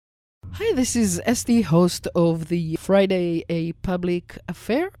Hi, this is Esty, host of the Friday A Public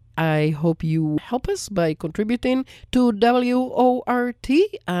Affair. I hope you help us by contributing to WORT,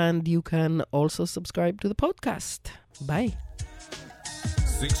 and you can also subscribe to the podcast. Bye.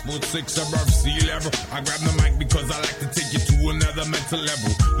 6'6" above sea level. I grab the mic because I like to take you to another mental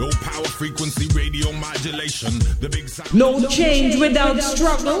level. Low power frequency radio modulation. The big sound. No change without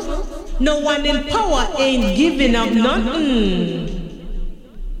struggle. No one in power ain't giving up nothing.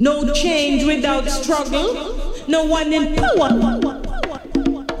 No change without struggle. No one in power.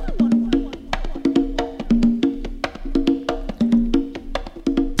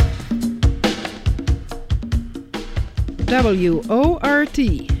 WORT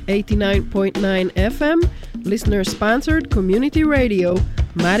 89.9 FM, listener-sponsored community radio,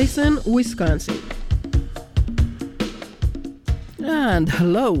 Madison, Wisconsin. And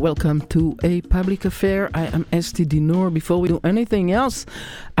hello, welcome to A Public Affair. I am Esty Dinor. Before we do anything else,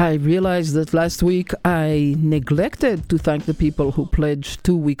 I realized that last week I neglected to thank the people who pledged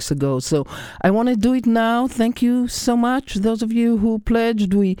 2 weeks ago. So I want to do it now. Thank you so much, those of you who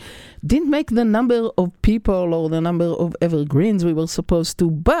pledged. We didn't make the number of people or the number of evergreens we were supposed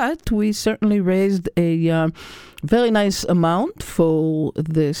to, but we certainly raised a very nice amount for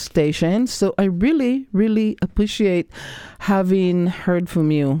the station. So I really, really appreciate having heard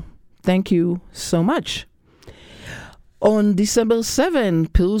from you. Thank you so much. On December 7,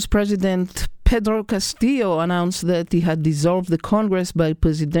 Peru's President Pedro Castillo announced that he had dissolved the Congress by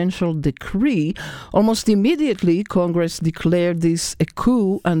presidential decree. Almost immediately, Congress declared this a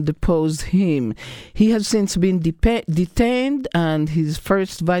coup and deposed him. He has since been detained, and his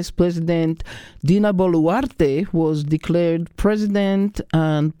first vice president, Dina Boluarte, was declared president,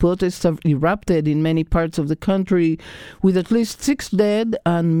 and protests have erupted in many parts of the country, with at least 6 dead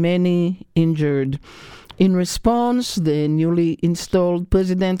and many injured. In response, the newly installed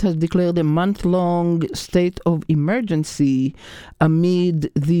president has declared a month-long state of emergency amid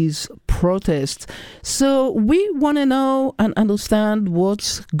these protests. So we want to know and understand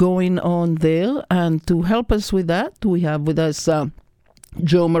what's going on there. And to help us with that, we have with us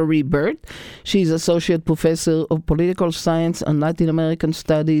Jo Marie Burt. She's Associate Professor of Political Science and Latin American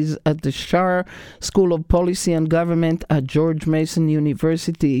Studies at the Schar School of Policy and Government at George Mason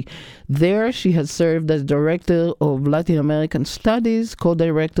University. There, she has served as Director of Latin American Studies,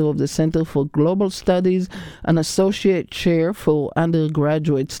 Co-Director of the Center for Global Studies, and Associate Chair for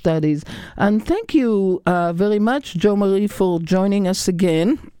Undergraduate Studies. And thank you very much, Jo Marie, for joining us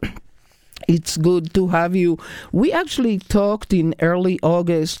again. It's good to have you. We actually talked in early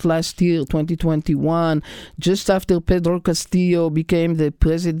August last year, 2021, just after Pedro Castillo became the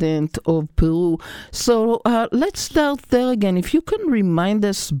president of Peru. So let's start there again. If you can remind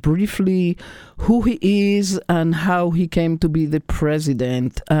us briefly who he is and how he came to be the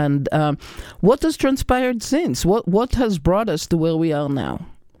president, and what has transpired since? What has brought us to where we are now?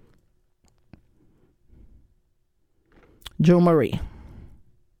 Jo Marie.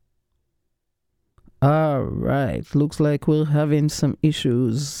 All right. Looks like we're having some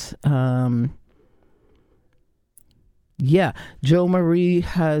issues. Jo Marie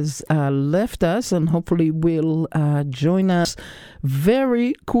has left us and hopefully will join us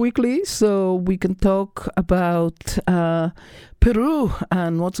very quickly so we can talk about Peru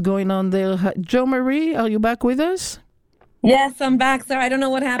and what's going on there. Jo Marie, are you back with us? Yes, I'm back. Sorry, I don't know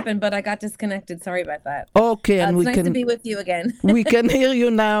what happened, but I got disconnected. Sorry about that. Okay, and it's nice to be with you again. We can hear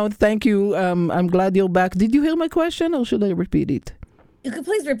you now. Thank you. I'm glad you're back. Did you hear my question, or should I repeat it? You could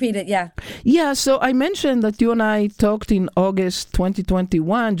please repeat it, yeah. Yeah, so I mentioned that you and I talked in August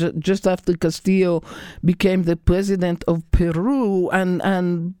 2021, just after Castillo became the president of Peru,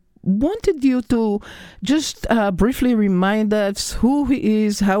 and wanted you to just briefly remind us who he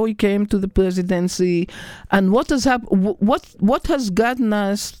is, how he came to the presidency, and what has what has gotten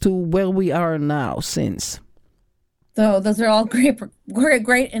us to where we are now since. So those are all great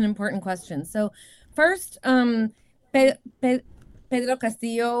and important questions. So first, Pedro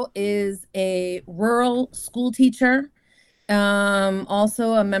Castillo is a rural school teacher,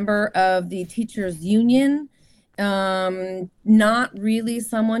 also a member of the teachers union. Not really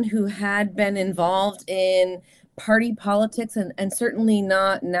someone who had been involved in party politics and certainly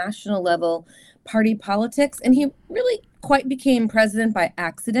not national level party politics. And he really quite became president by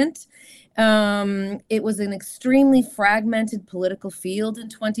accident. It was an extremely fragmented political field in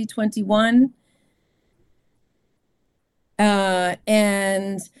 2021. I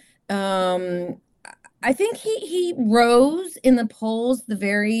think he rose in the polls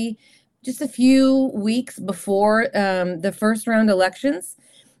just a few weeks before the first round elections.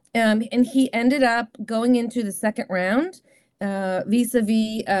 And he ended up going into the second round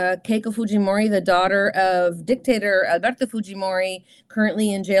vis-a-vis Keiko Fujimori, the daughter of dictator Alberto Fujimori,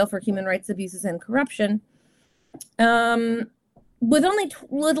 currently in jail for human rights abuses and corruption.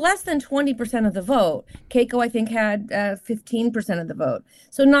 With less than 20% of the vote. Keiko, I think, had 15% of the vote.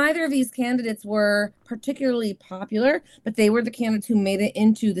 So neither of these candidates were particularly popular, but they were the candidates who made it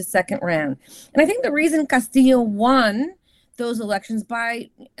into the second round. And I think the reason Castillo won those elections by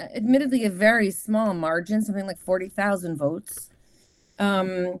admittedly a very small margin, something like 40,000 votes,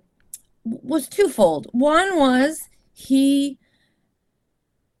 was twofold. One was I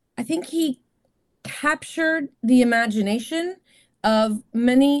think he captured the imagination of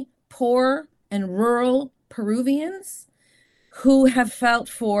many poor and rural Peruvians who have felt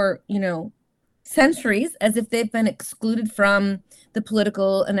for, centuries as if they've been excluded from the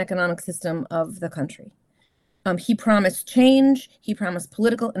political and economic system of the country. He promised change. He promised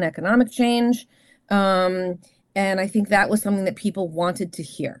political and economic change. And I think that was something that people wanted to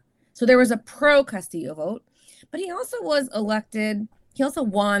hear. So there was a pro-Castillo vote, but he also was elected. He also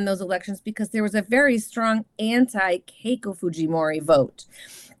won those elections because there was a very strong anti-Keiko Fujimori vote.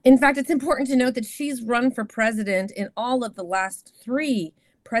 In fact, it's important to note that she's run for president in all of the last 3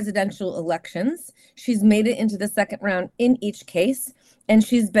 presidential elections. She's made it into the second round in each case, and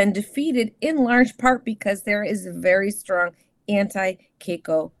she's been defeated in large part because there is a very strong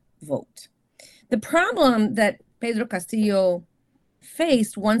anti-Keiko vote. The problem that Pedro Castillo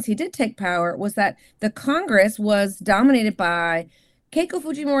faced once he did take power was that the Congress was dominated by Keiko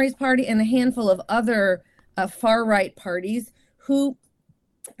Fujimori's party and a handful of other far-right parties who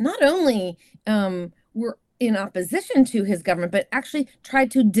not only were in opposition to his government, but actually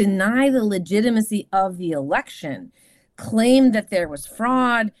tried to deny the legitimacy of the election, claimed that there was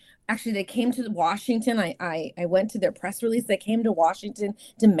fraud. Actually, they came to Washington. I went to their press release. They came to Washington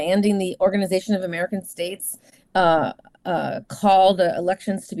demanding the Organization of American States call the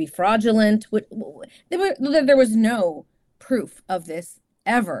elections to be fraudulent. There was no proof of this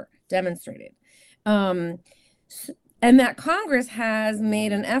ever demonstrated. And that Congress has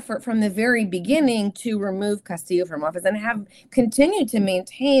made an effort from the very beginning to remove Castillo from office and have continued to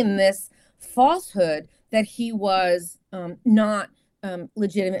maintain this falsehood that he was not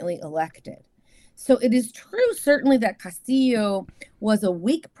legitimately elected. So it is true, certainly, that Castillo was a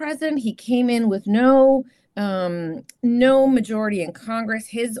weak president. He came in with no majority in Congress.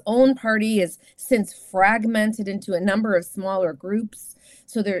 His own party has since fragmented into a number of smaller groups.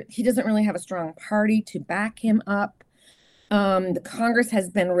 So he doesn't really have a strong party to back him up. The Congress has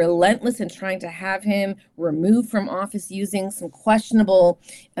been relentless in trying to have him removed from office using some questionable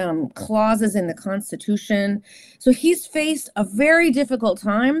clauses in the Constitution. So he's faced a very difficult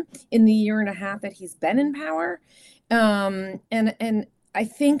time in the year and a half that he's been in power. And I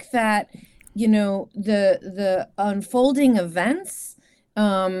think that, the unfolding events,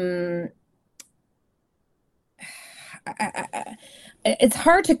 it's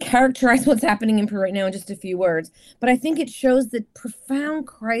hard to characterize what's happening in Peru right now in just a few words, but I think it shows the profound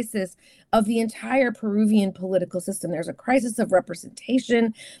crisis of the entire Peruvian political system. There's a crisis of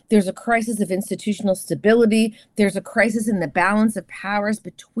representation. There's a crisis of institutional stability. There's a crisis in the balance of powers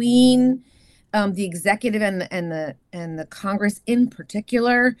between the executive and the Congress in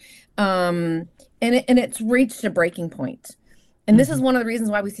particular, and it's reached a breaking point. And this is one of the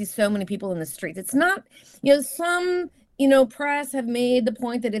reasons why we see so many people in the streets. It's not, some press have made the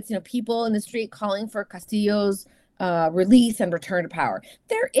point that it's, people in the street calling for Castillo's release and return to power.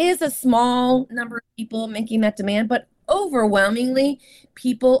 There is a small number of people making that demand, but overwhelmingly,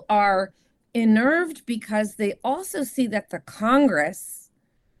 people are unnerved because they also see that the Congress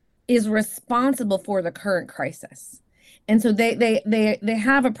is responsible for the current crisis. And so they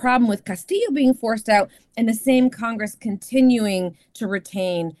have a problem with Castillo being forced out and the same Congress continuing to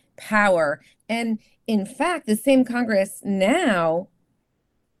retain power. And in fact, the same Congress now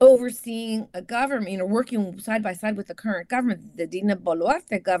overseeing a government, working side by side with the current government, the Dina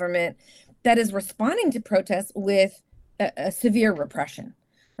Boluarte government, that is responding to protests with a severe repression,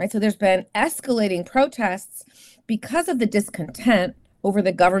 right? So there's been escalating protests because of the discontent over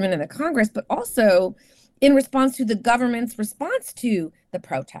the government and the Congress, but also in response to the government's response to the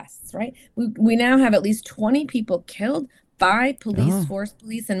protests, right? We now have at least 20 people killed by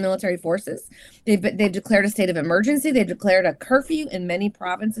police and military forces. They've declared a state of emergency. They've declared a curfew in many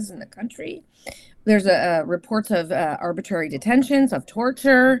provinces in the country. There's reports of arbitrary detentions, of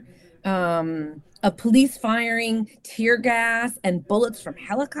torture, of police firing tear gas and bullets from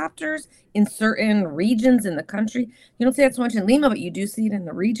helicopters in certain regions in the country. You don't see that so much in Lima, but you do see it in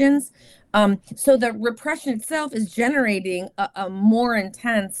the regions. So the repression itself is generating a more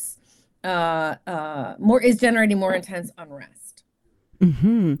intense generating more intense unrest.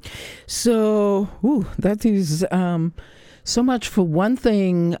 Hmm. So, that is so much for one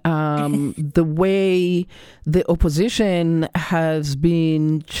thing. The way the opposition has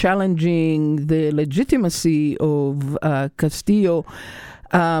been challenging the legitimacy of Castillo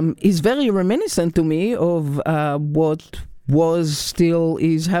is very reminiscent to me of what still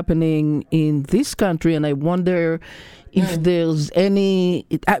is happening in this country, and I wonder if there's any.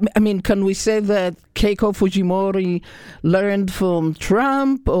 I mean, can we say that Keiko Fujimori learned from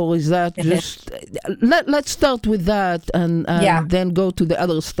Trump, or is that just? Let's start with that, and then go to the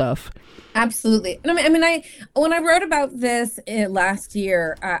other stuff. Absolutely. I mean, when I wrote about this last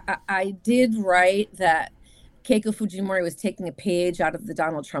year, I did write that Keiko Fujimori was taking a page out of the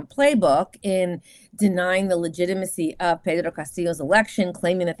Donald Trump playbook in denying the legitimacy of Pedro Castillo's election,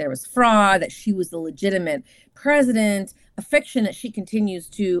 claiming that there was fraud, that she was the legitimate president, a fiction that she continues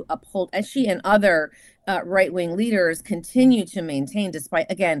to uphold, as she and other right-wing leaders continue to maintain, despite,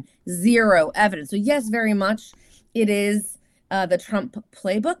 again, zero evidence. So yes, very much it is the Trump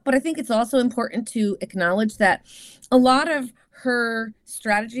playbook, but I think it's also important to acknowledge that a lot of her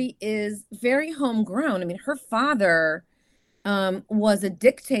strategy is very homegrown. I mean, her father was a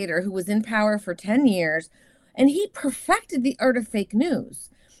dictator who was in power for 10 years, and he perfected the art of fake news.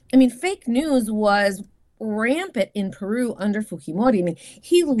 I mean, fake news was rampant in Peru under Fujimori. I mean,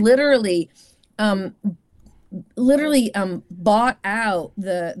 he literally bought out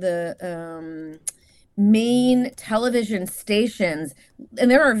the main television stations, and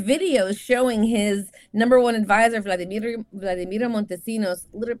there are videos showing his number one advisor, Vladimiro Montesinos,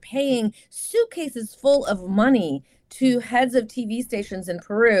 literally paying suitcases full of money to heads of TV stations in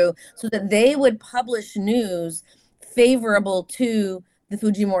Peru so that they would publish news favorable to the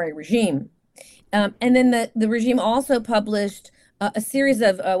Fujimori regime. And then the regime also published a series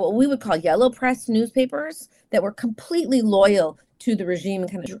of what we would call yellow press newspapers that were completely loyal to the regime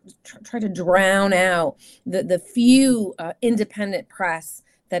and kind of try to drown out the few independent press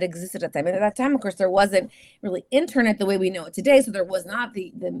that existed at that time. And at that time, of course, there wasn't really internet the way we know it today. So there was not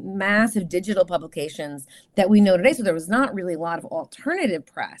the massive digital publications that we know today. So there was not really a lot of alternative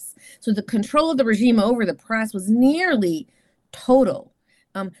press. So the control of the regime over the press was nearly total.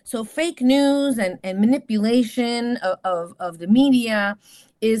 So fake news and manipulation of the media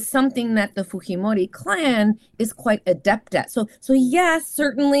is something that the Fujimori clan is quite adept at. So yes,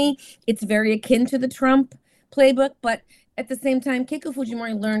 certainly it's very akin to the Trump playbook, but at the same time, Keiko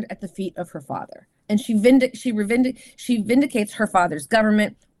Fujimori learned at the feet of her father, and she vindicates her father's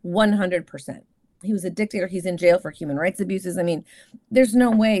government 100%. He was a dictator. He's in jail for human rights abuses. I mean, there's no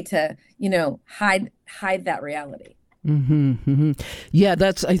way to, hide that reality. Mm-hmm, mm-hmm. Yeah,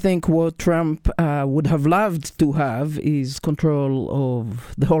 that's, I think, what Trump would have loved to have is control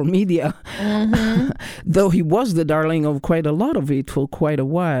of the whole media, though he was the darling of quite a lot of it for quite a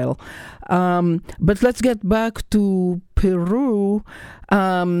while. But let's get back to Peru.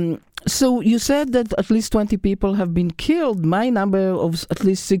 So you said that at least 20 people have been killed. My number of at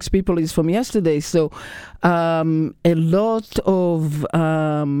least 6 people is from yesterday. So a lot of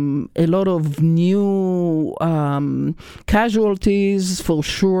new casualties, for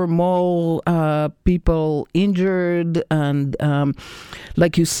sure. More people injured, and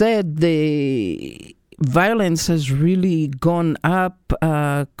like you said, the violence has really gone up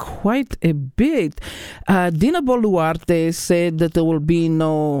quite a bit. Dina Boluarte said that there will be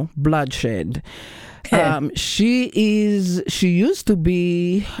no bloodshed. She used to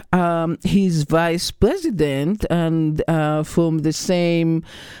be his vice president, and from the same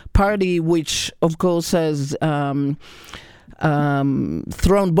party, which of course has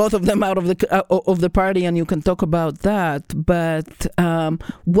thrown both of them out of the party, and you can talk about that. But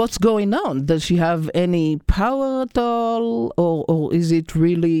what's going on? Does she have any power at all, or is it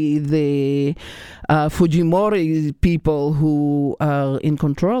really the Fujimori people who are in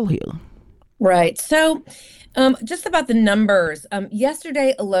control here? Right. So just about the numbers.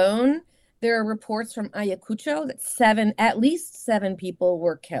 Yesterday alone, there are reports from Ayacucho that at least seven people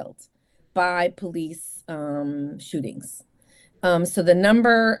were killed by police shootings. So the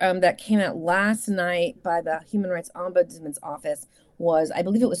number that came out last night by the Human Rights Ombudsman's office was, I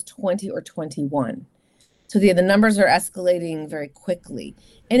believe it was 20 or 21. So the numbers are escalating very quickly.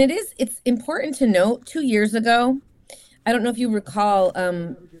 And it's important to note, 2 years ago, I don't know if you recall,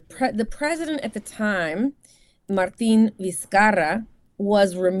 the president at the time, Martín Vizcarra,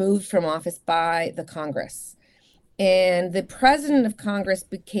 was removed from office by the Congress. And the president of Congress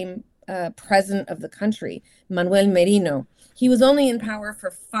became president of the country, Manuel Merino. He was only in power for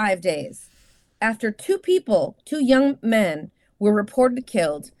 5 days. After two young men, were reported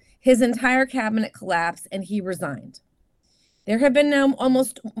killed, his entire cabinet collapsed and he resigned. There have been now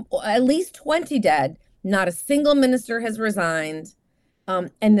almost at least 20 dead. Not a single minister has resigned.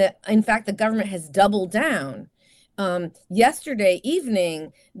 In fact, the government has doubled down. Yesterday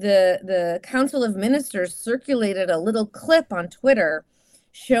evening, the Council of Ministers circulated a little clip on Twitter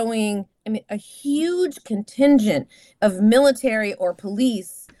showing, a huge contingent of military or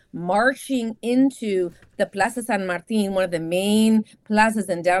police marching into the Plaza San Martin, one of the main plazas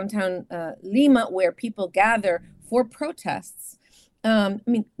in downtown Lima, where people gather for protests.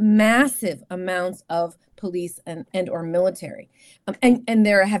 Massive amounts of police and or military. And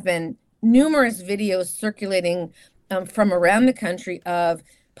there have been numerous videos circulating from around the country of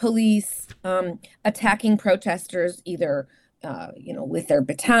police attacking protesters, either with their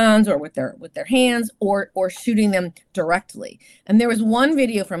batons or with their hands, or shooting them directly. And there was one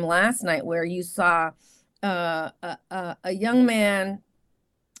video from last night where you saw a young man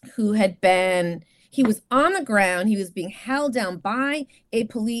who he was on the ground. He was being held down by a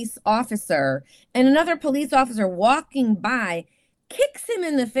police officer, and another police officer walking by kicks him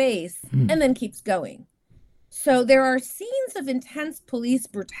in the face and then keeps going. So there are scenes of intense police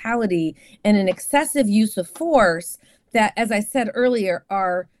brutality and an excessive use of force that, as I said earlier,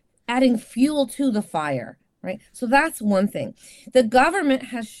 are adding fuel to the fire, right? So that's one thing. The government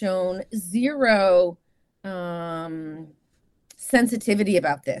has shown zero sensitivity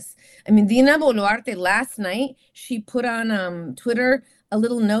about this. Dina Boluarte last night, she put on Twitter a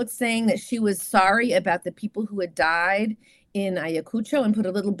little note saying that she was sorry about the people who had died in Ayacucho, and put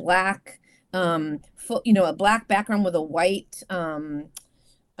a little black, a black background with a white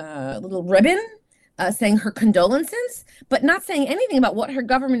little ribbon, saying her condolences, but not saying anything about what her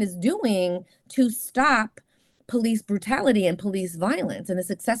government is doing to stop police brutality and police violence and this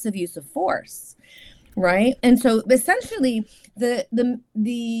excessive use of force. Right. And so essentially the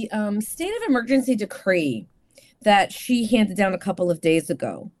state of emergency decree that she handed down a couple of days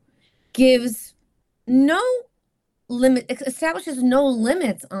ago gives no limit, establishes no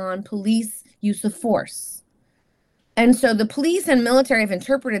limits on police use of force. And so the police and military have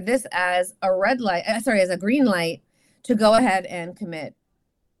interpreted this as as a green light to go ahead and commit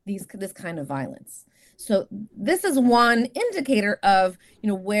this kind of violence. So this is one indicator of,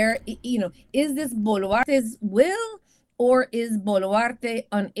 where, is this Boluarte's will, or is Boluarte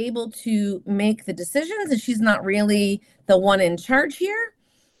unable to make the decisions and she's not really the one in charge here?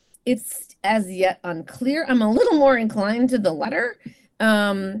 It's as yet unclear. I'm a little more inclined to the latter,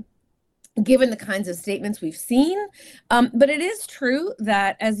 given the kinds of statements we've seen. But it is true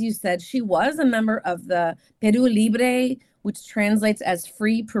that, as you said, she was a member of the Peru Libre, which translates as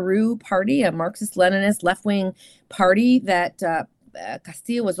Free Peru Party, a Marxist-Leninist left-wing party that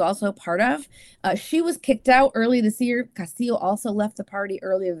Castillo was also part of. She was kicked out early this year. Castillo also left the party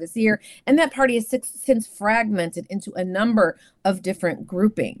earlier this year. And that party has since fragmented into a number of different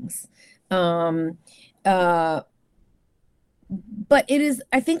groupings. But it is,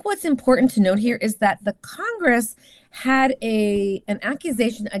 I think what's important to note here is that the Congress had an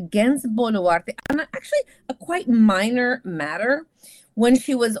accusation against Boluarte on actually a quite minor matter when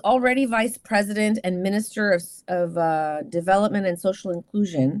she was already vice president and minister of development and social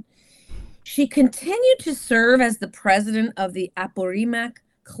inclusion. She continued to serve as the president of the Apurimac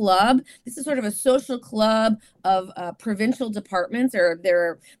Club. This is sort of a social club of provincial departments. There's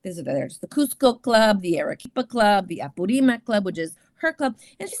the Cusco Club, the Arequipa Club, the Apurimac Club, which is her club.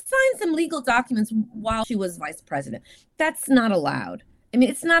 And she signed some legal documents while she was vice president. That's not allowed.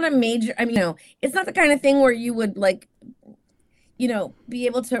 It's not a major, it's not the kind of thing where you would be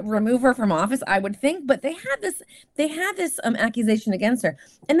able to remove her from office, I would think. But they had this accusation against her.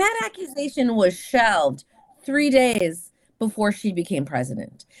 And that accusation was shelved 3 days before she became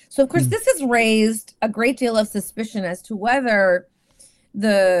president. So, of course, this has raised a great deal of suspicion as to whether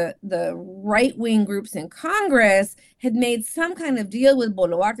the right-wing groups in Congress had made some kind of deal with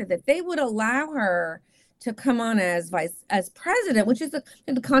Boluarte that they would allow her to come on as president, which is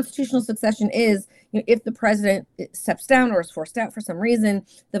the constitutional succession is, if the president steps down or is forced out for some reason,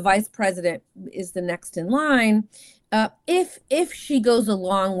 the vice president is the next in line, if she goes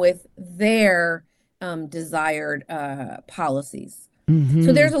along with their desired policies. Mm-hmm.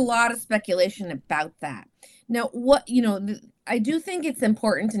 So there's a lot of speculation about that. Now, I do think it's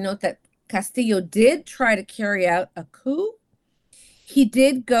important to note that Castillo did try to carry out a coup. He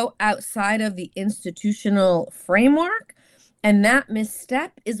did go outside of the institutional framework, and that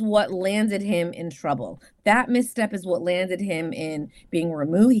misstep is what landed him in trouble. That misstep is what landed him in being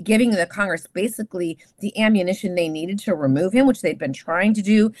removed, giving the Congress basically the ammunition they needed to remove him, which they'd been trying to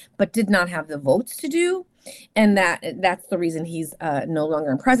do, but did not have the votes to do. And that's the reason he's no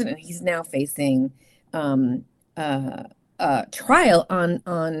longer president. He's now facing trial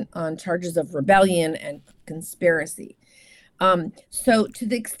on charges of rebellion and conspiracy. So to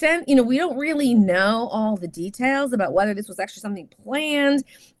the extent, we don't really know all the details about whether this was actually something planned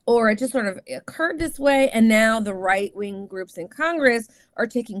or it just sort of occurred this way. And now the right-wing groups in Congress are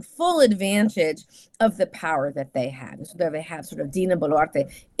taking full advantage of the power that they had. So they have sort of Dina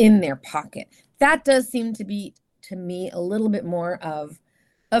Boluarte in their pocket. That does seem to be, to me, a little bit more of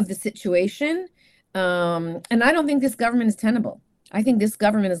the situation. And I don't think this government is tenable. I think this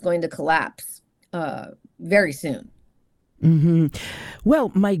government is going to collapse very soon. Mm-hmm.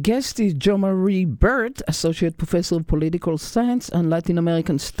 Well, my guest is Jo Marie Burt, Associate Professor of Political Science and Latin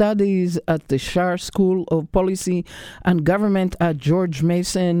American Studies at the Schar School of Policy and Government at George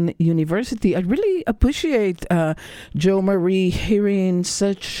Mason University. I really appreciate Jo Marie hearing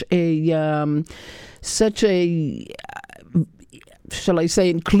such a shall I say,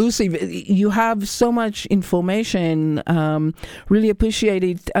 inclusive. You have so much information. Really appreciate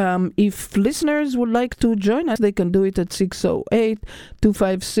it. If listeners would like to join us, they can do it at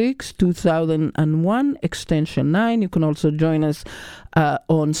 608-256-2001, extension 9. You can also join us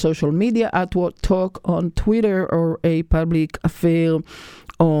on social media at What Talk on Twitter or A Public Affair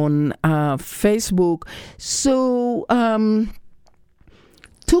on Facebook. So,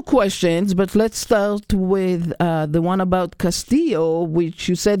 two questions, but let's start with the one about Castillo, which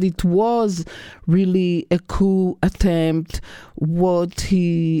you said it was really a coup attempt, what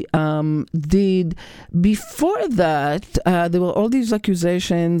he did. Before that, there were all these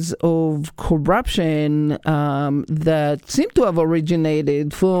accusations of corruption that seem to have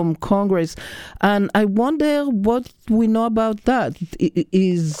originated from Congress. And I wonder what we know about that.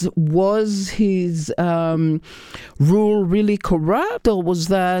 Was his rule really corrupt, or was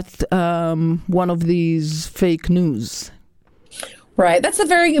that one of these fake news? Right. That's a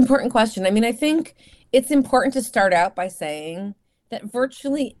very important question. I mean, I think it's important to start out by saying that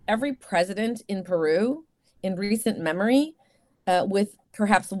virtually every president in Peru in recent memory, with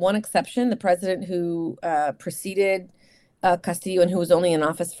perhaps one exception, the president who preceded Castillo and who was only in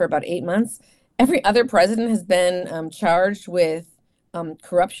office for about 8 months, every other president has been charged with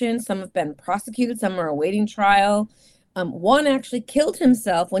corruption. Some have been prosecuted. Some are awaiting trial. One actually killed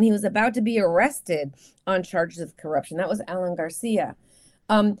himself when he was about to be arrested on charges of corruption. That was Alan Garcia.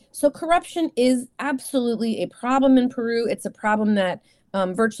 So corruption is absolutely a problem in Peru. It's a problem that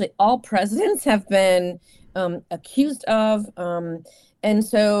virtually all presidents have been accused of. And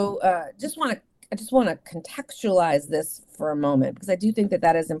so I just want to contextualize this for a moment, because I do think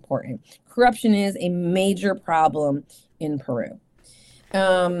that is important. Corruption is a major problem in Peru.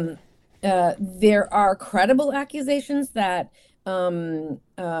 There are credible accusations that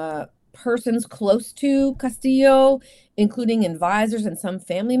persons close to Castillo, including advisors and some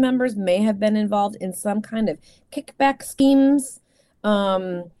family members, may have been involved in some kind of kickback schemes.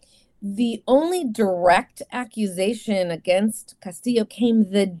 The only direct accusation against Castillo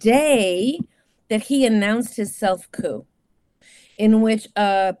came the day that he announced his self-coup, in which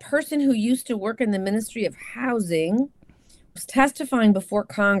a person who used to work in the Ministry of Housing was testifying before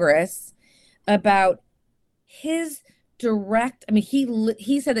Congress about his direct,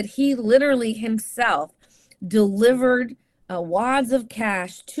 he said that he literally himself delivered wads of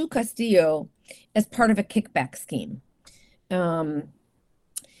cash to Castillo as part of a kickback scheme.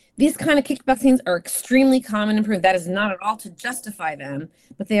 These kind of kickback schemes are extremely common in Peru. That is not at all to justify them,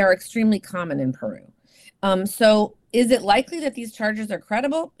 but they are extremely common in Peru. So is it likely that these charges are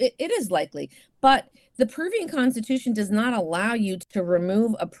credible? It is likely, but the Peruvian Constitution does not allow you to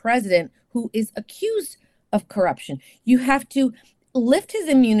remove a president who is accused of corruption. You have to lift his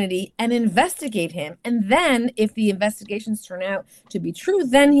immunity and investigate him. And then if the investigations turn out to be true,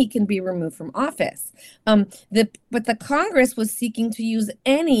 then he can be removed from office. But the Congress was seeking to use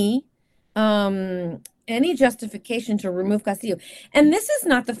any justification to remove Castillo. And this is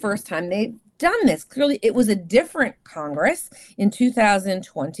not the first time they've done this. Clearly, it was a different Congress in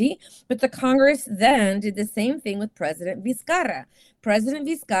 2020, but the Congress then did the same thing with President Vizcarra. President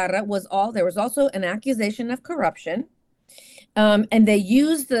Vizcarra there was also an accusation of corruption. And they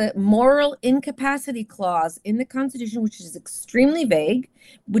used the moral incapacity clause in the Constitution, which is extremely vague,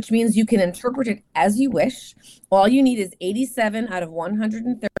 which means you can interpret it as you wish. All you need is 87 out of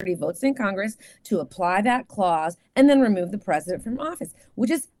 130 votes in Congress to apply that clause and then remove the president from office,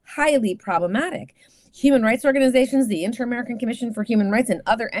 which is highly problematic. Human rights organizations, the Inter-American Commission for Human Rights, and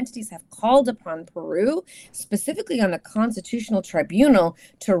other entities have called upon Peru, specifically on the Constitutional Tribunal,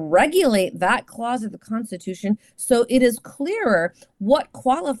 to regulate that clause of the Constitution so it is clearer what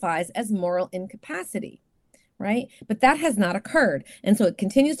qualifies as moral incapacity. right? But that has not occurred. And so it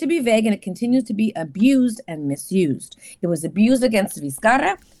continues to be vague and it continues to be abused and misused. It was abused against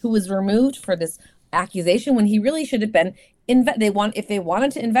Vizcarra, who was removed for this accusation when he really should have been, if they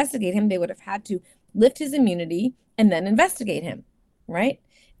wanted to investigate him, they would have had to lift his immunity and then investigate him, right?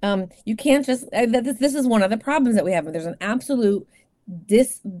 You can't just, this is one of the problems that we have. There's an absolute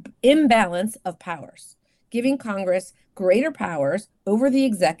imbalance of powers, giving Congress greater powers over the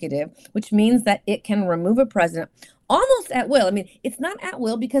executive, which means that it can remove a president almost at will. I mean, it's not at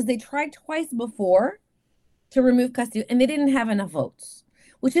will because they tried twice before to remove Castillo and they didn't have enough votes,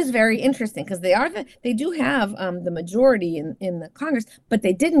 which is very interesting because they do have the majority in the Congress, but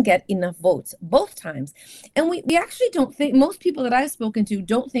they didn't get enough votes both times. And we actually don't think, most people that I've spoken to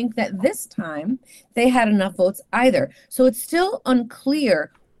don't think that this time they had enough votes either. So it's still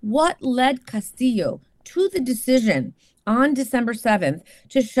unclear what led Castillo to the decision on December 7th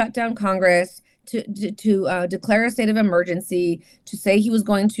to shut down Congress, to declare a state of emergency, to say he was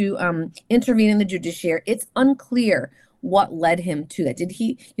going to intervene in the judiciary. It's unclear what led him to that. Did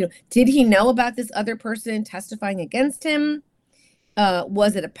he know about this other person testifying against him?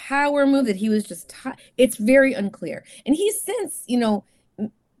 Was it a power move that he was just it's very unclear. And he's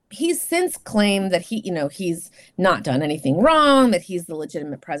since claimed that he's not done anything wrong, that he's the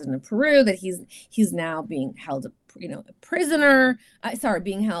legitimate president of Peru, that he's now being held a prisoner.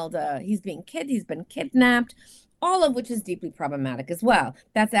 He's been kidnapped. All of which is deeply problematic as well.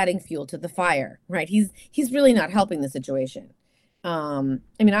 That's adding fuel to the fire, right? He's really not helping the situation.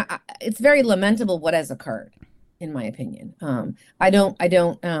 It's very lamentable what has occurred, in my opinion. I don't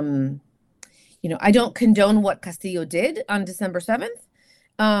condone what Castillo did on December 7th.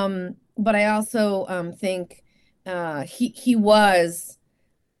 But I also think he was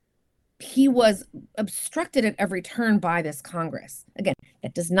obstructed at every turn by this Congress. Again,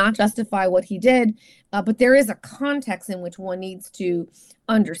 that does not justify what he did, but there is a context in which one needs to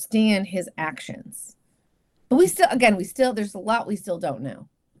understand his actions. But there's a lot we still don't know.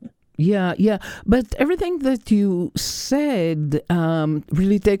 Yeah. But everything that you said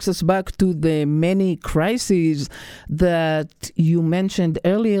really takes us back to the many crises that you mentioned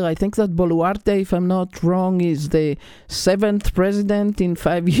earlier. I think that Boluarte, if I'm not wrong, is the 7th president in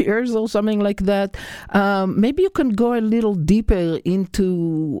 5 years or something like that. Maybe you can go a little deeper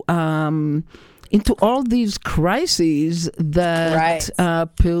into all these crises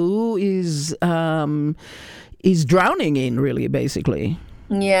that Peru is drowning in, really, basically.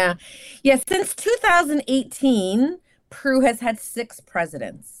 Yeah. Since 2018, Peru has had 6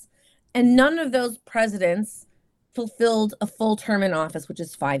 presidents, and none of those presidents fulfilled a full term in office, which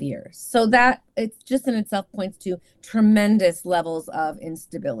is 5 years. So that it's just in itself points to tremendous levels of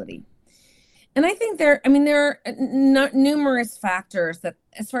instability. And I think there are numerous factors that,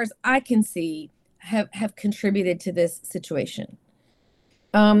 as far as I can see, have contributed to this situation.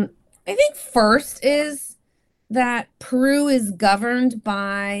 I think first is that Peru is governed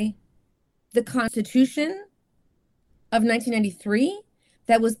by the Constitution of 1993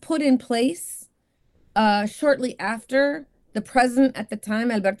 that was put in place shortly after the president at the time,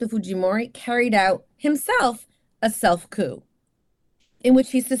 Alberto Fujimori, carried out himself a self-coup in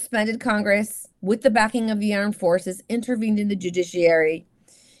which he suspended Congress with the backing of the armed forces, intervened in the judiciary,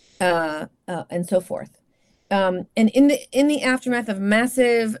 and so forth. And in the aftermath of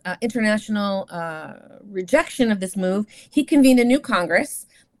massive international rejection of this move, he convened a new Congress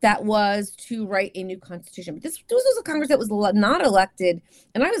that was to write a new constitution. But this was a Congress that was not elected,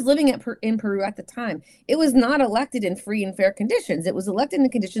 and I was living in Peru at the time. It was not elected in free and fair conditions. It was elected in the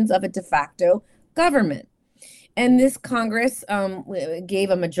conditions of a de facto government. And this Congress gave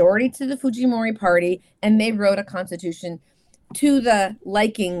a majority to the Fujimori party, and they wrote a constitution to the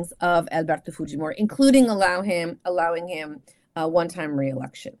likings of Alberto Fujimori, including allowing him a one-time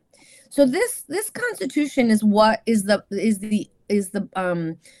re-election. So this constitution is what is the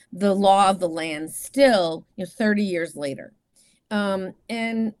law of the land still, 30 years later.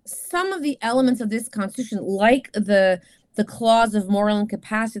 And some of the elements of this constitution, like the clause of moral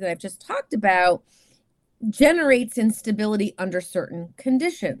incapacity that I've just talked about, generates instability under certain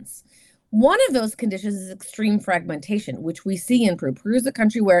conditions. One of those conditions is extreme fragmentation, which we see in Peru. Peru is a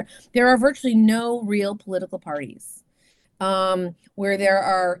country where there are virtually no real political parties, where there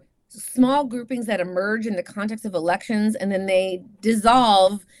are small groupings that emerge in the context of elections, and then they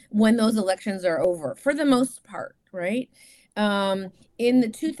dissolve when those elections are over, for the most part, right? In the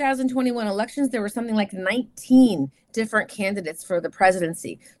 2021 elections, there were something like 19 different candidates for the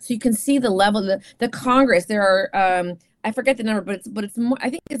presidency. So you can see the level, the Congress, there are, I forget the number, but it's more,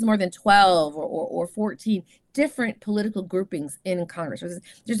 I think it's more than 12 or 14 different political groupings in Congress.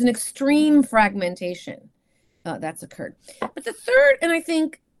 There's an extreme fragmentation. that's occurred. But the third, and I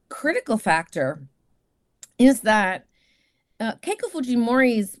think critical factor, is that Keiko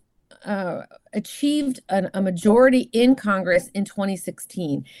Fujimori's achieved a majority in Congress in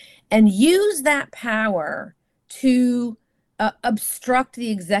 2016 and used that power to obstruct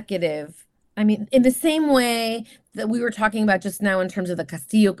the executive. I mean, in the same way that we were talking about just now in terms of the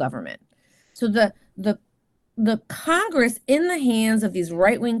Castillo government. So the Congress in the hands of these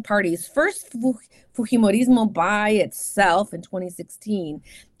right-wing parties, first Fujimorismo by itself in 2016,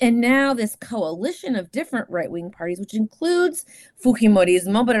 and now this coalition of different right-wing parties, which includes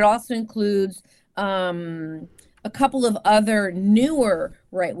Fujimorismo, but it also includes a couple of other newer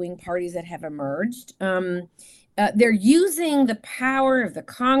right-wing parties that have emerged. They're using the power of the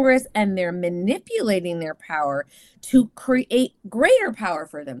Congress, and they're manipulating their power to create greater power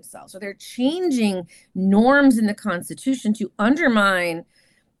for themselves. So they're changing norms in the Constitution to undermine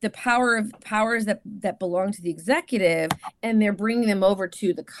the powers that belong to the executive, and they're bringing them over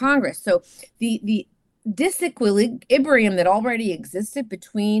to the Congress. So the disequilibrium that already existed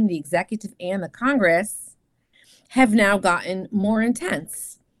between the executive and the Congress have now gotten more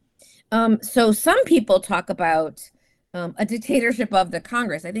intense. So some people talk about a dictatorship of the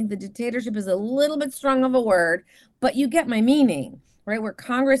Congress. I think the dictatorship is a little bit strong of a word, but you get my meaning, right? Where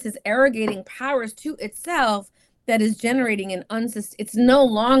Congress is arrogating powers to itself that is generating it's no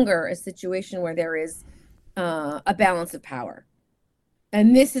longer a situation where there is a balance of power.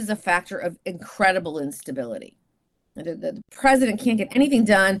 And this is a factor of incredible instability. The president can't get anything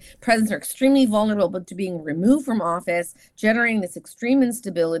done. Presidents are extremely vulnerable to being removed from office, generating this extreme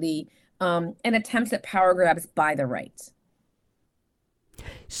instability and attempts at power grabs by the right.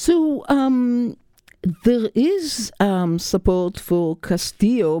 So there is support for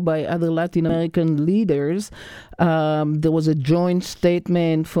Castillo by other Latin American leaders. There was a joint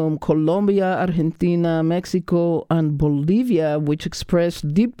statement from Colombia, Argentina, Mexico, and Bolivia, which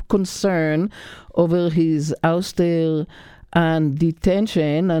expressed deep concern over his ouster and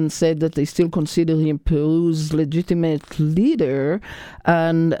detention, and said that they still consider him Peru's legitimate leader,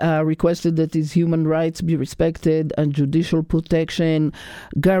 and requested that his human rights be respected and judicial protection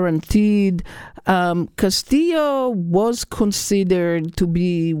guaranteed. Castillo was considered to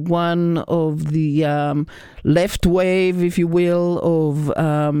be one of the left wave, if you will,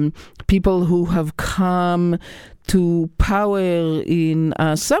 of people who have come to power in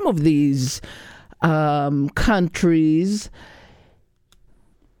some of these countries.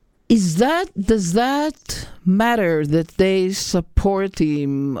 Does that matter that they support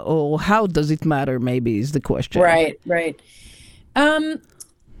him, or how does it matter, maybe, is the question. Right.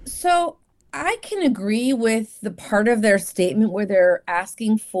 So I can agree with the part of their statement where they're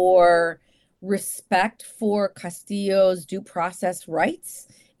asking for respect for Castillo's due process rights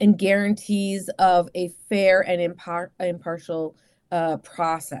and guarantees of a fair and impartial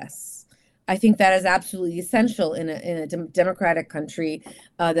process. I think that is absolutely essential in a democratic country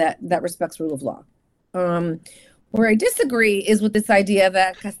that respects rule of law. Where I disagree is with this idea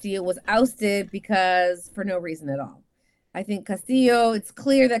that Castillo was ousted for no reason at all. I think Castillo, it's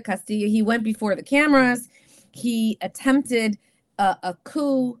clear that Castillo, he went before the cameras. He attempted a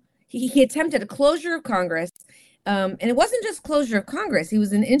coup. He attempted a closure of Congress. And it wasn't just closure of Congress. He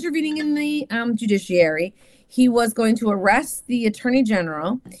was intervening in the judiciary. He was going to arrest the attorney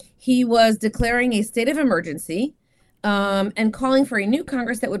general. He was declaring a state of emergency and calling for a new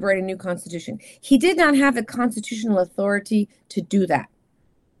Congress that would write a new constitution. He did not have the constitutional authority to do that.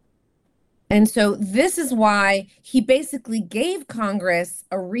 And so this is why he basically gave Congress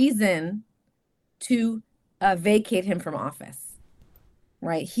a reason to vacate him from office,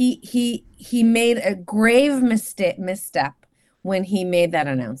 right? He made a grave misstep when he made that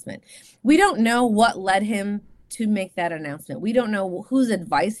announcement. We don't know what led him to make that announcement. We don't know whose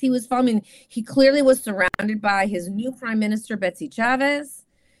advice he was following. He clearly was surrounded by his new prime minister, Betsy Chavez,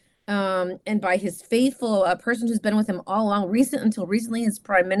 and by his faithful person who's been with him all along, until recently, his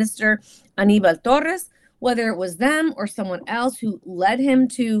prime minister, Aníbal Torres. Whether it was them or someone else who led him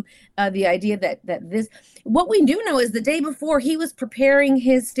to the idea that this, what we do know is the day before he was preparing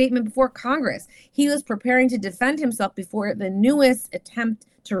his statement before Congress, he was preparing to defend himself before the newest attempt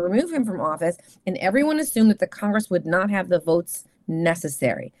to remove him from office, and everyone assumed that the Congress would not have the votes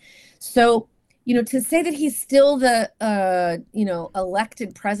necessary. So, to say that he's still the,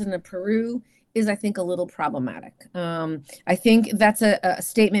 elected president of Peru is, I think, a little problematic. I think that's a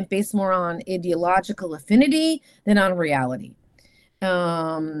statement based more on ideological affinity than on reality.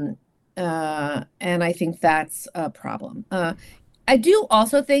 And I think that's a problem. I do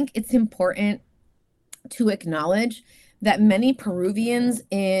also think it's important to acknowledge that many Peruvians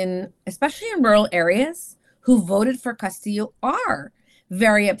especially in rural areas, who voted for Castillo are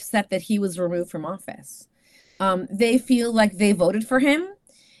very upset that he was removed from office. They feel like they voted for him,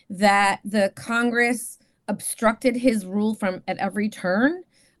 that the Congress obstructed his rule from at every turn,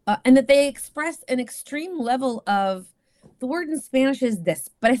 and that they expressed an extreme level of, the word in Spanish is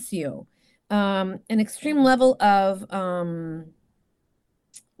desprecio, an extreme level of,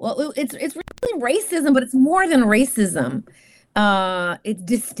 well, it's really racism, but it's more than racism. It's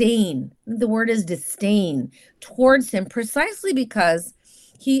disdain. The word is disdain towards him, precisely because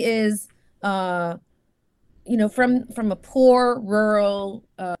he is, from a poor rural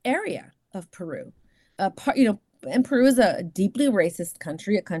area of Peru. And Peru is a deeply racist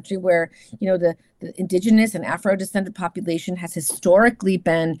country, a country where, the indigenous and Afro-descended population has historically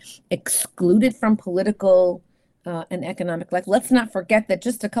been excluded from political and economic life. Let's not forget that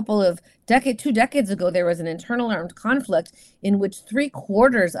just a couple of 2 decades ago, there was an internal armed conflict in which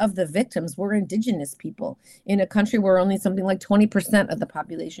 3/4 of the victims were indigenous people in a country where only something like 20% of the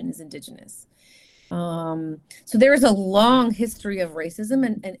population is indigenous. So there is a long history of racism,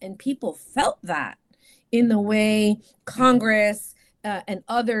 and people felt that in the way Congress and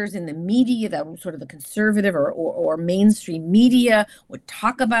others in the media, that were sort of the conservative or mainstream media, would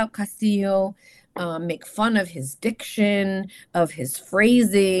talk about Castillo, make fun of his diction, of his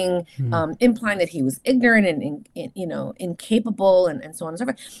phrasing, implying that he was ignorant and incapable, and so on and so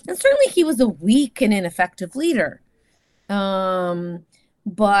forth. And certainly he was a weak and ineffective leader.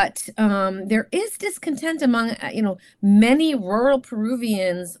 But there is discontent among, many rural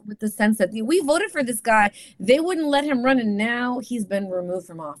Peruvians with the sense that we voted for this guy, they wouldn't let him run, and now he's been removed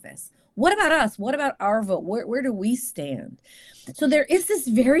from office. What about us? What about our vote? Where do we stand? So there is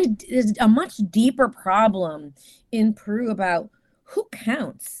a much deeper problem in Peru about who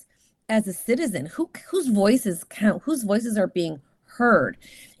counts as a citizen, whose voices count, whose voices are being heard.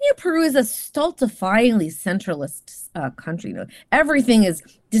 Peru is a stultifyingly centralist country.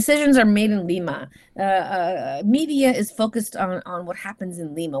 Decisions are made in Lima. Media is focused on what happens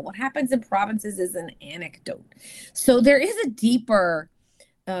in Lima. What happens in provinces is an anecdote. So there is a deeper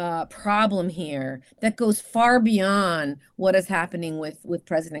problem here that goes far beyond what is happening with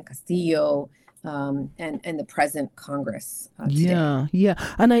President Castillo and the present Congress today. Yeah.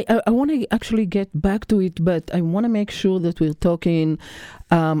 And I want to actually get back to it, but I want to make sure that we're talking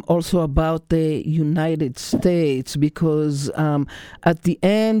also about the United States, because at the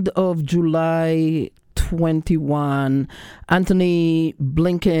end of July 21, Anthony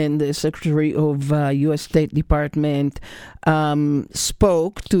Blinken, the Secretary of U.S. State Department,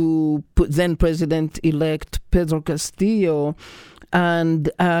 spoke to then President-elect Pedro Castillo, and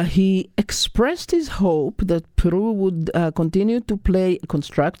he expressed his hope that Peru would continue to play a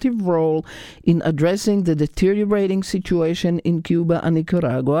constructive role in addressing the deteriorating situation in Cuba and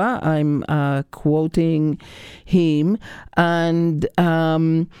Nicaragua. I'm quoting him. And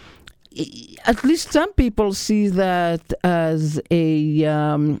at least some people see that as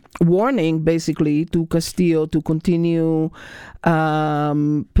a warning, basically, to Castillo to continue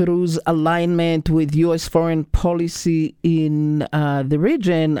Peru's alignment with U.S. foreign policy in the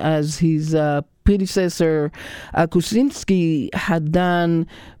region, as his predecessor Kuczynski had done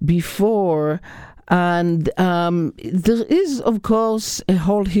before. And there is, of course, a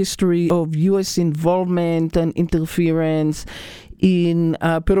whole history of U.S. involvement and interference in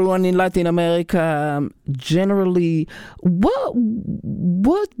Peru and in Latin America generally.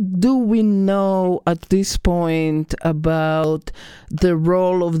 What do we know at this point about the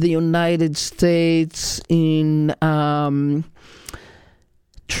role of the United States in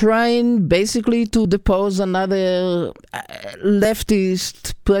trying basically to depose another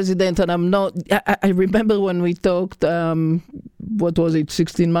leftist president? And I remember when we talked,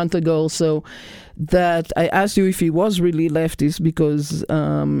 16 months ago or so, that I asked you if he was really leftist because,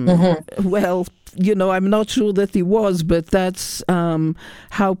 well, I'm not sure that he was, but that's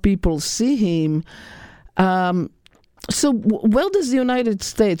how people see him. So where does the United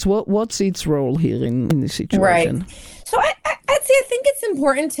States, what's its role here in this situation? Right. So I'd say I think it's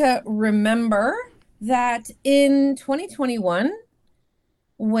important to remember that in 2021,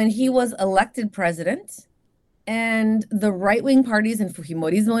 when he was elected president, and the right-wing parties, and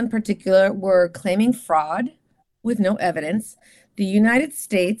Fujimorismo in particular, were claiming fraud with no evidence, the United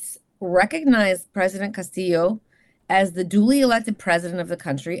States recognized President Castillo as the duly elected president of the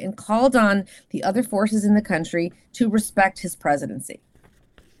country and called on the other forces in the country to respect his presidency.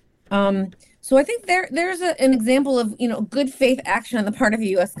 So I think there's an example of good faith action on the part of the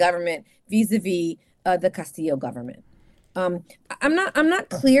U.S. government vis-a-vis the Castillo government. I'm not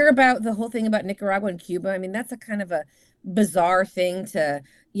clear about the whole thing about Nicaragua and Cuba. I mean, that's a kind of a bizarre thing to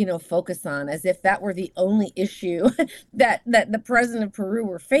focus on, as if that were the only issue that the president of Peru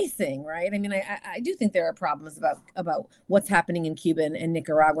were facing, right? I mean, I do think there are problems about what's happening in Cuba and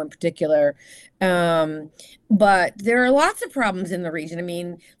Nicaragua in particular, but there are lots of problems in the region. I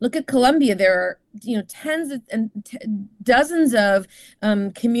mean, look at Colombia. There are tens and dozens of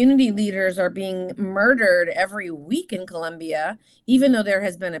community leaders are being murdered every week in Colombia, even though there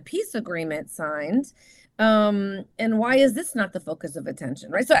has been a peace agreement signed. And why is this not the focus of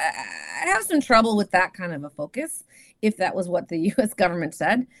attention, right? So I have some trouble with that kind of a focus, if that was what the U.S. government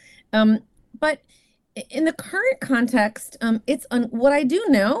said. But in the current context, what I do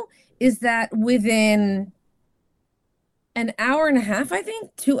know is that within an hour and a half, I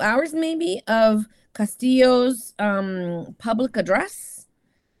think 2 hours maybe, of Castillo's public address,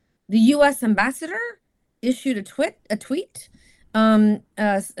 the U.S. ambassador issued a tweet,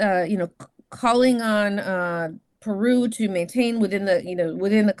 calling on Peru to maintain within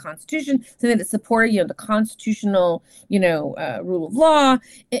the Constitution, something that supported the constitutional rule of law,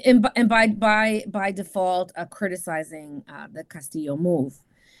 and by default criticizing the Castillo move.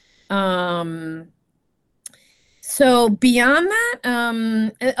 So beyond that,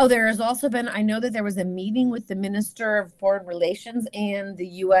 there has also been, I know that there was a meeting with the Minister of Foreign Relations and the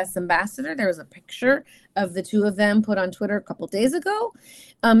U.S. ambassador. There was a picture of the two of them put on Twitter a couple days ago.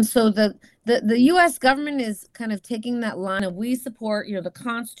 So the U.S. government is kind of taking that line of, we support, the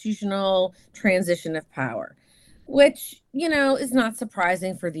constitutional transition of power, which, is not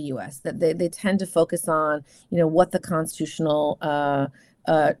surprising for the U.S., that they tend to focus on, what the constitutional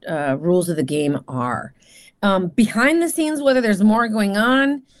rules of the game are. Behind the scenes, whether there's more going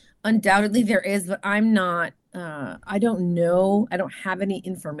on, undoubtedly there is, but I don't know. I don't have any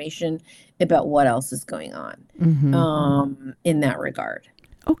information about what else is going on in that regard.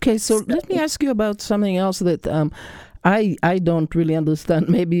 Okay, so let me ask you about something else that I don't really understand.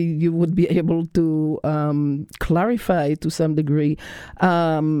 Maybe you would be able to clarify to some degree.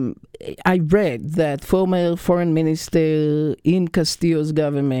 I read that former foreign minister in Castillo's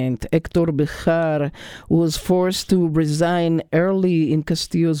government, Héctor Bejar, was forced to resign early in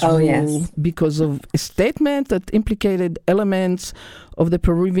Castillo's rule because of a statement that implicated elements of the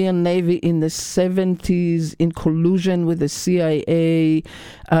Peruvian Navy in the 70s in collusion with the CIA,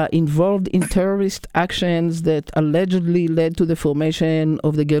 involved in terrorist actions that allegedly led to the formation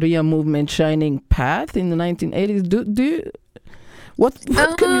of the guerrilla movement Shining Path in the 1980s. What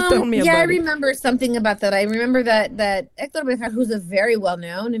can you tell me about it? Yeah, I remember something about that. I remember that Héctor Bejar, who's a very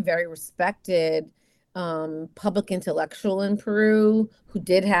well-known and very respected public intellectual in Peru, who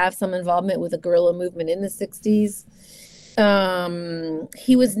did have some involvement with the guerrilla movement in the 60s,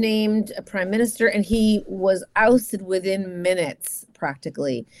 he was named a prime minister, and he was ousted within minutes,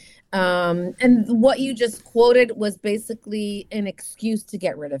 practically. And what you just quoted was basically an excuse to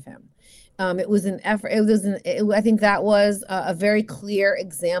get rid of him. It was an effort. I think that was a very clear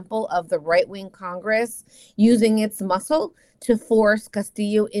example of the right-wing Congress using its muscle to force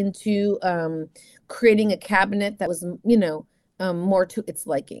Castillo into creating a cabinet that was, more to its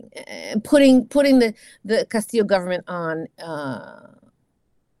liking, and putting the Castillo government on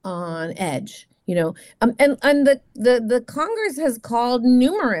edge. And the Congress has called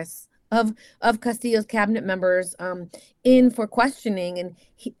numerous of Castillo's cabinet members in for questioning, and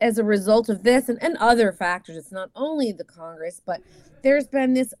as a result of this and other factors, it's not only the Congress, but there's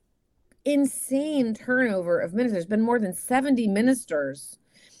been this insane turnover of ministers. There's been more than 70 ministers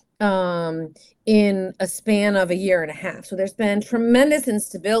in a span of a year and a half. So there's been tremendous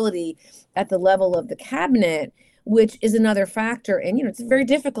instability at the level of the cabinet, which is another factor. And, it's very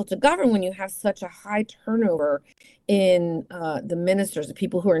difficult to govern when you have such a high turnover in the ministers, the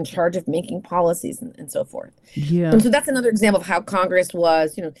people who are in charge of making policies and so forth. Yeah. And so that's another example of how Congress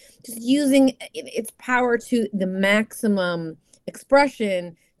was, just using its power to the maximum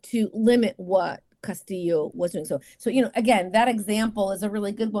expression to limit what Castillo was doing. So again, that example is a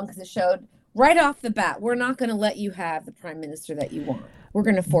really good one because it showed right off the bat, we're not going to let you have the prime minister that you want. We're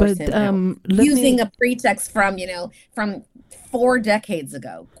going to force him out, using a pretext from 4 decades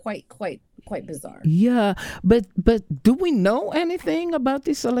ago. Quite bizarre. Yeah, but do we know anything about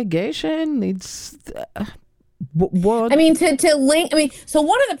this allegation? It's what? I mean, to link. I mean, so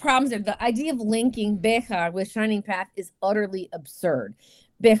one of the problems there, the idea of linking Bejar with Shining Path is utterly absurd.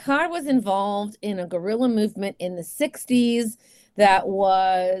 Bejar was involved in a guerrilla movement in the 60s that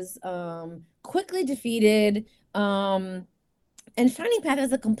was quickly defeated. And Shining Path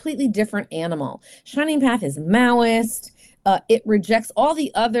is a completely different animal. Shining Path is Maoist. It rejects all the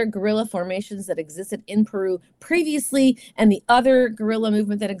other guerrilla formations that existed in Peru previously, and the other guerrilla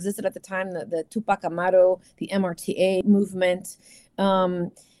movement that existed at the time, the Tupac Amaru, the MRTA movement.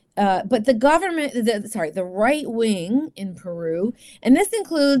 But the government, the right wing in Peru, and this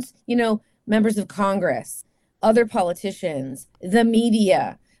includes, members of Congress, other politicians, the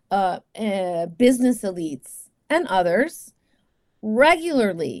media, business elites, and others,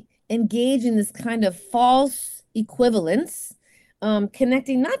 regularly engage in this kind of false equivalence,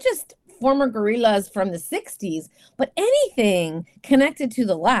 connecting not just former guerrillas from the 60s, but anything connected to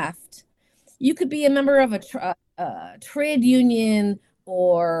the left. You could be a member of a trade union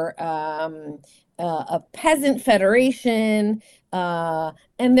or a peasant federation,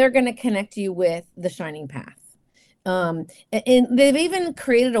 and they're going to connect you with the Shining Path. And they've even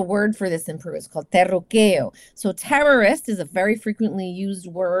created a word for this in Peru. It's called terruqueo. So terrorist is a very frequently used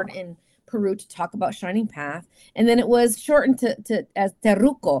word in Peru to talk about Shining Path. And then it was shortened to as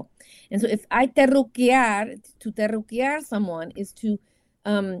terruco. And so if I to terruquear someone is to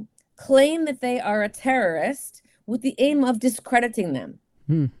claim that they are a terrorist with the aim of discrediting them.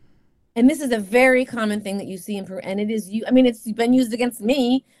 And this is a very common thing that you see in Peru. And it's been used against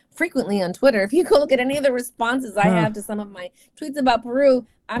me frequently on Twitter. If you go look at any of the responses I have to some of my tweets about Peru,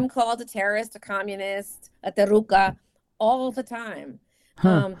 I'm called a terrorist, a communist, a terruca all the time.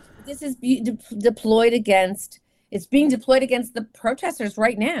 This is being deployed against the protesters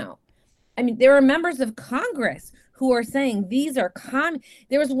right now. I mean, there are members of Congress who are saying these are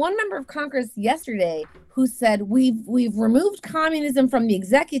there was one member of Congress yesterday who said we've removed communism from the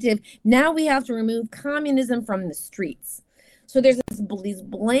executive. Now we have to remove communism from the streets. So there's these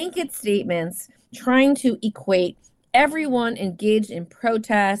blanket statements trying to equate everyone engaged in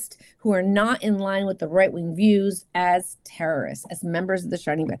protest who are not in line with the right-wing views as terrorists, as members of the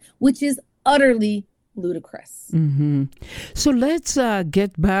Shining Path, which is utterly ludicrous. So let's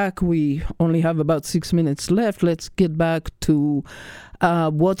get back. We only have about 6 minutes left. Let's get back to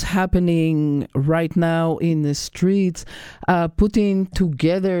what's happening right now in the streets, putting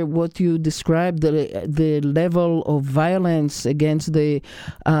together what you described, the level of violence against the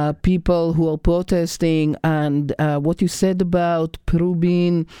people who are protesting, and what you said about Peru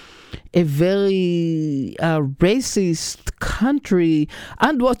being a very racist country,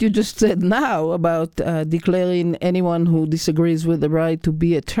 and what you just said now about declaring anyone who disagrees with the right to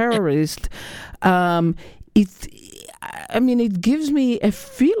be a terrorist. It gives me a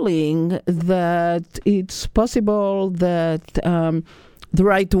feeling that it's possible that the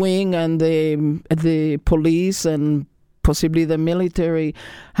right wing and the police and possibly the military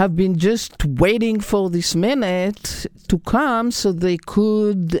have been just waiting for this minute to come so they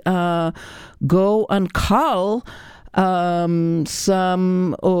could go and call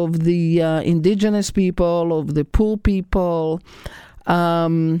some of the indigenous people, of the poor people.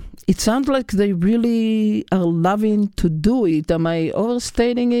 It sounds like they really are loving to do it. Am I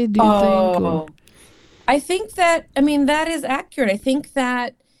overstating it, do you think? Or? I think that is accurate. I think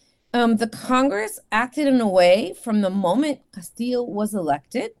that the Congress acted in a way from the moment Castillo was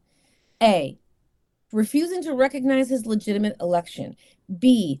elected. A, refusing to recognize his legitimate election.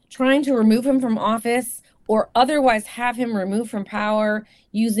 B, trying to remove him from office or otherwise have him removed from power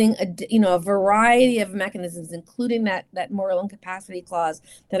using a variety of mechanisms, including that moral incapacity clause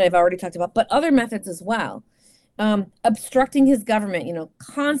that I've already talked about, but other methods as well. Obstructing his government,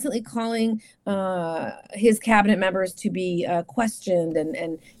 constantly calling his cabinet members to be questioned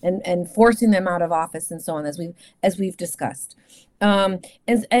and forcing them out of office and so on, as we've discussed. And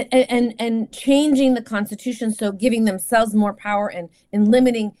changing the Constitution, so giving themselves more power and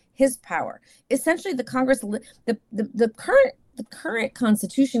limiting his power. Essentially, the Congress, the current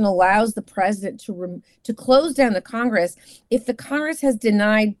Constitution allows the president to close down the Congress if the Congress has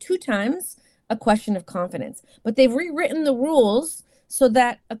denied 2 times a question of confidence. But they've rewritten the rules so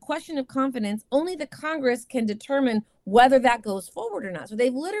that a question of confidence, only the Congress can determine whether that goes forward or not. So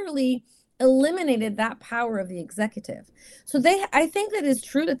they've literally eliminated that power of the executive. So I think that it's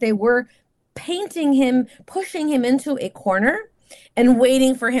true that they were painting him, pushing him into a corner and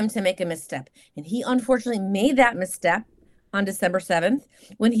waiting for him to make a misstep. And he unfortunately made that misstep on December 7th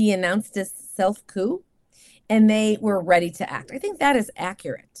when he announced his self-coup, and they were ready to act. I think that is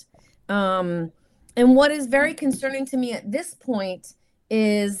accurate. And what is very concerning to me at this point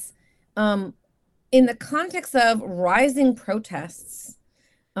is in the context of rising protests,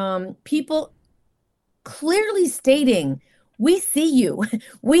 people clearly stating, we see you,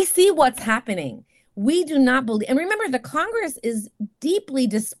 we see what's happening. We do not believe, and remember, the Congress is deeply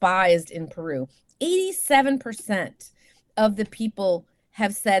despised in Peru. 87% of the people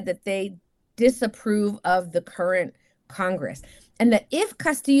have said that they disapprove of the current Congress. and that if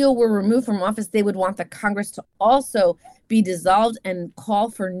Castillo were removed from office, they would want the Congress to also be dissolved and call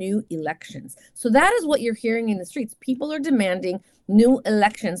for new elections. So that is what you're hearing in the streets. People are demanding new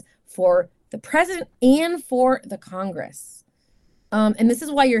elections for the president and for the Congress. And this is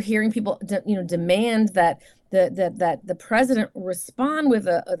why you're hearing people, demand that the president respond with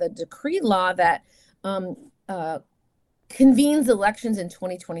a decree law that convenes elections in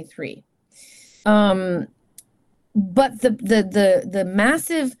 2023. But the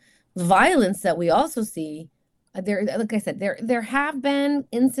massive violence that we also see there, like I said, there have been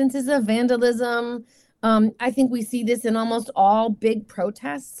instances of vandalism. I think we see this in almost all big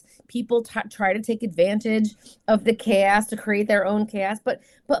protests. People try to take advantage of the chaos to create their own chaos. But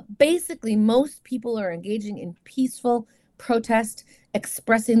basically, most people are engaging in peaceful protest,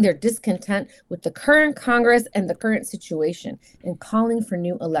 expressing their discontent with the current Congress and the current situation and calling for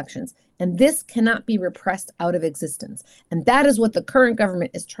new elections. And this cannot be repressed out of existence. And that is what the current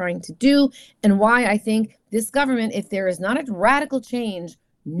government is trying to do, and why I think this government, if there is not a radical change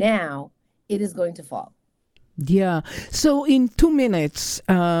now, it is going to fall. Yeah. So in 2 minutes,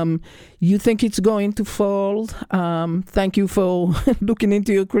 you think it's going to fall? Thank you for looking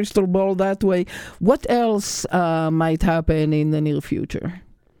into your crystal ball that way. What else might happen in the near future?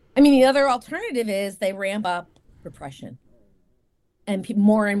 I mean, the other alternative is they ramp up repression, and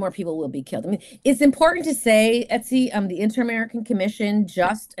more and more people will be killed. I mean, it's important to say, Etsy, the Inter-American Commission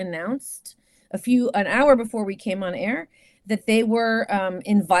just announced an hour before we came on air that they were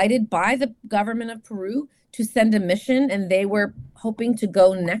invited by the government of Peru to send a mission, and they were hoping to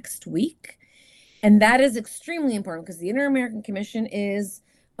go next week. And that is extremely important because the Inter-American Commission is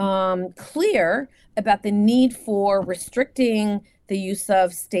clear about the need for restricting the use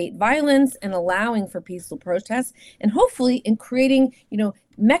of state violence and allowing for peaceful protests, and hopefully in creating,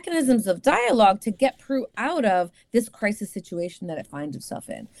 mechanisms of dialogue to get Peru out of this crisis situation that it finds itself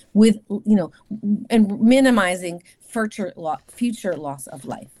in, with, and minimizing future loss of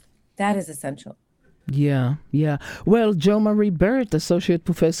life. That is essential. Yeah. Well, Jo Marie Burt, Associate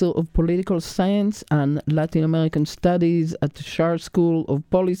Professor of Political Science and Latin American Studies at the Schar School of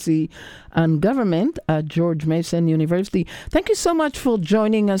Policy and Government at George Mason University. Thank you so much for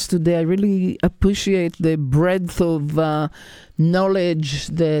joining us today. I really appreciate the breadth of knowledge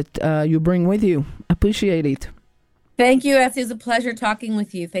that you bring with you. Appreciate it. Thank you, Etsy. It's a pleasure talking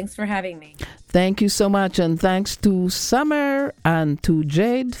with you. Thanks for having me. Thank you so much, and thanks to Summer and to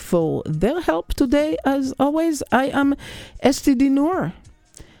Jade for their help today. As always, I am STD Noor.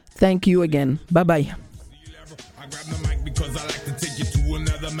 Thank you again. Bye-bye. I grab the mic because I like to take you to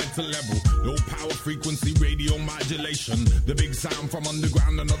another mental level. Low power frequency radio modulation. The big sound from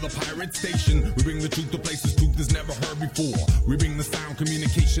underground, another pirate station. We bring the truth to places truth is never heard before. We bring the sound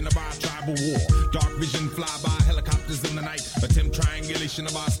communication of our tribal war. Dark vision fly by helicopters in the night. Attempt triangulation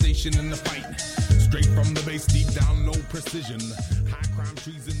of our station in the fight. Straight from the base, deep down, no precision. High crime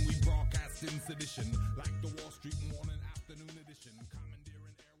treason, we broadcast in sedition. Like the